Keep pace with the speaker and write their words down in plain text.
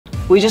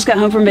We just got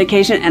home from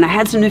vacation and I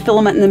had some new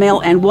filament in the mail,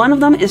 and one of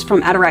them is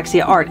from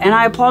Ataraxia Art, and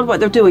I applaud what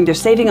they're doing. They're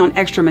saving on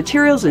extra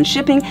materials and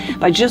shipping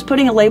by just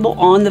putting a label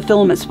on the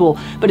filament spool.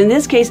 But in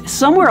this case,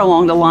 somewhere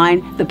along the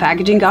line, the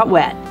packaging got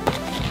wet.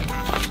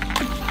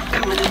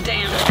 Coming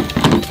down.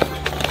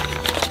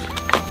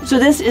 So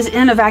this is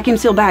in a vacuum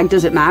seal bag.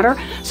 Does it matter?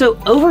 So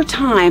over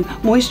time,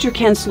 moisture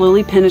can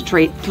slowly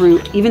penetrate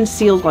through even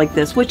sealed like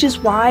this, which is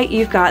why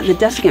you've got the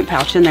desiccant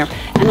pouch in there.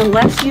 And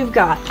unless you've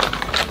got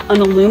an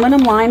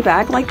aluminum lined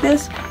bag like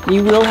this,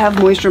 you will have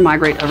moisture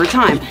migrate over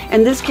time.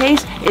 In this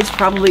case, it's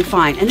probably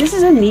fine. And this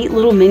is a neat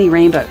little mini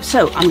rainbow.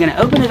 So I'm gonna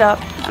open it up,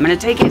 I'm gonna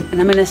take it,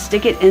 and I'm gonna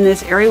stick it in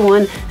this Area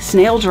 1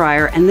 snail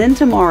dryer, and then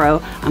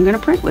tomorrow I'm gonna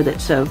print with it.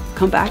 So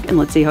come back and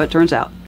let's see how it turns out.